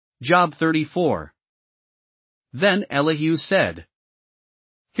Job 34. Then Elihu said,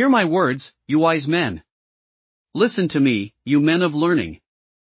 Hear my words, you wise men. Listen to me, you men of learning.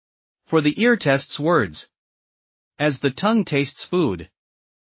 For the ear tests words, as the tongue tastes food.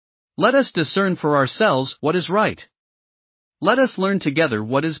 Let us discern for ourselves what is right. Let us learn together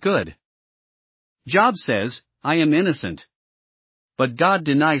what is good. Job says, I am innocent. But God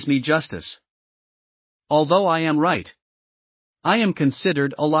denies me justice. Although I am right, I am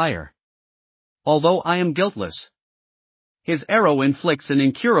considered a liar. Although I am guiltless, his arrow inflicts an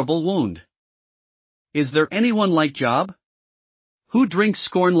incurable wound. Is there anyone like Job? Who drinks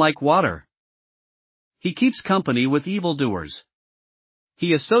scorn like water? He keeps company with evildoers.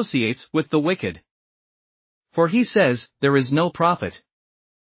 He associates with the wicked. For he says, there is no profit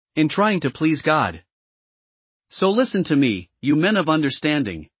in trying to please God. So listen to me, you men of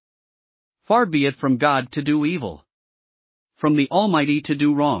understanding. Far be it from God to do evil, from the Almighty to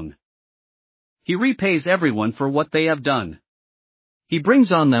do wrong. He repays everyone for what they have done. He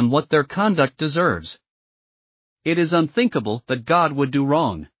brings on them what their conduct deserves. It is unthinkable that God would do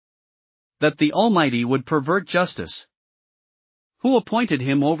wrong, that the Almighty would pervert justice. Who appointed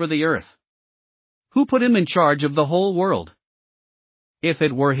him over the earth? Who put him in charge of the whole world? If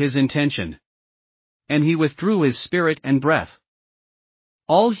it were his intention, and he withdrew his spirit and breath,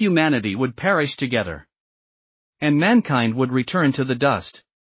 all humanity would perish together, and mankind would return to the dust.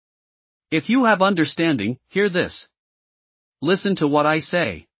 If you have understanding, hear this. Listen to what I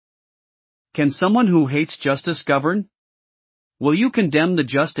say. Can someone who hates justice govern? Will you condemn the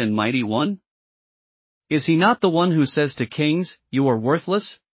just and mighty one? Is he not the one who says to kings, you are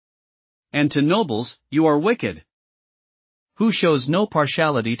worthless? And to nobles, you are wicked? Who shows no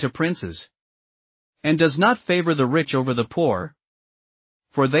partiality to princes, and does not favor the rich over the poor?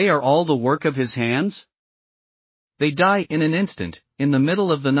 For they are all the work of his hands? They die in an instant, in the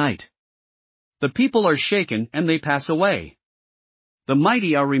middle of the night. The people are shaken and they pass away. The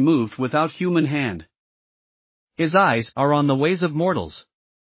mighty are removed without human hand. His eyes are on the ways of mortals.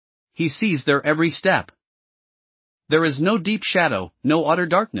 He sees their every step. There is no deep shadow, no utter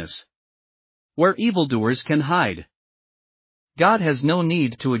darkness, where evildoers can hide. God has no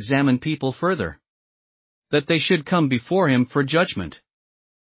need to examine people further, that they should come before him for judgment.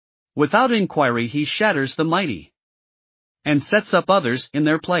 Without inquiry he shatters the mighty, and sets up others in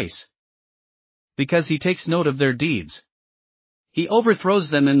their place. Because he takes note of their deeds, he overthrows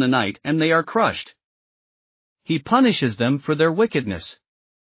them in the night and they are crushed. He punishes them for their wickedness,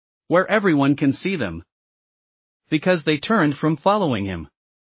 where everyone can see them. Because they turned from following him,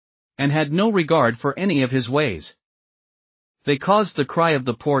 and had no regard for any of his ways. They caused the cry of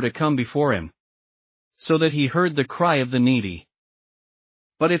the poor to come before him, so that he heard the cry of the needy.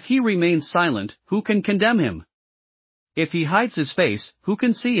 But if he remains silent, who can condemn him? If he hides his face, who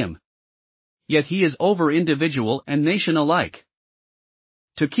can see him? Yet he is over individual and nation alike,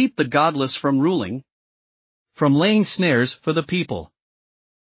 to keep the godless from ruling, from laying snares for the people.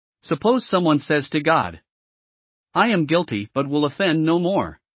 Suppose someone says to God, I am guilty but will offend no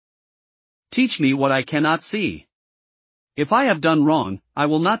more. Teach me what I cannot see. If I have done wrong, I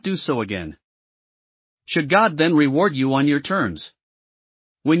will not do so again. Should God then reward you on your terms,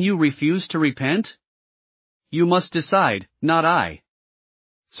 when you refuse to repent? You must decide, not I.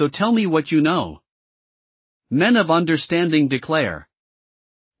 So tell me what you know. Men of understanding declare.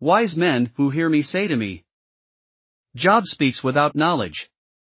 Wise men who hear me say to me. Job speaks without knowledge.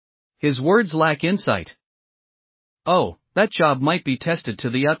 His words lack insight. Oh, that Job might be tested to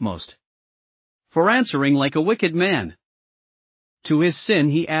the utmost, for answering like a wicked man. To his sin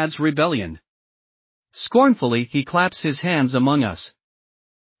he adds rebellion. Scornfully he claps his hands among us,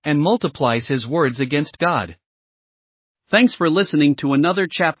 and multiplies his words against God. Thanks for listening to another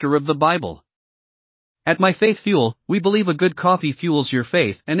chapter of the Bible. At My Faith Fuel, we believe a good coffee fuels your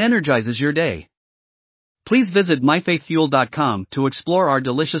faith and energizes your day. Please visit myfaithfuel.com to explore our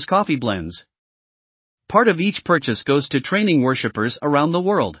delicious coffee blends. Part of each purchase goes to training worshipers around the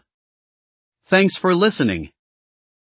world. Thanks for listening.